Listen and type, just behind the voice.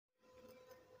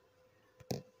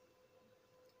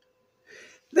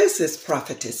This is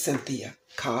Prophetess Cynthia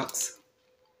Cox,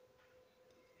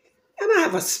 and I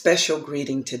have a special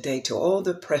greeting today to all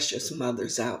the precious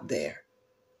mothers out there.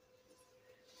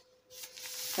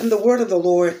 And the word of the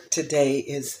Lord today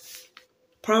is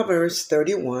Proverbs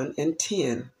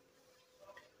 31:10.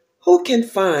 Who can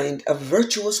find a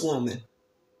virtuous woman?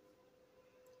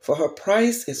 For her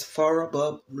price is far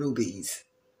above rubies.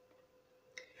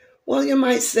 Well, you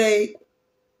might say,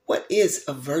 what is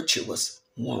a virtuous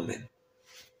woman?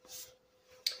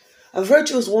 A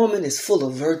virtuous woman is full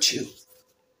of virtue,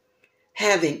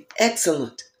 having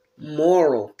excellent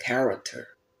moral character,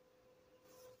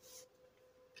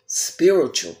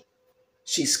 spiritual.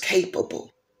 She's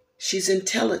capable. She's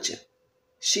intelligent.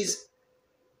 She's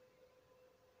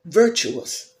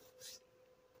virtuous.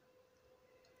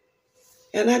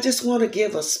 And I just want to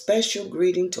give a special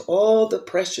greeting to all the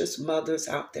precious mothers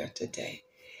out there today.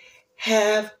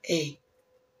 Have a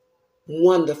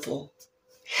wonderful,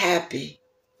 happy,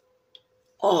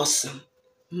 awesome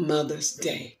Mother's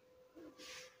Day.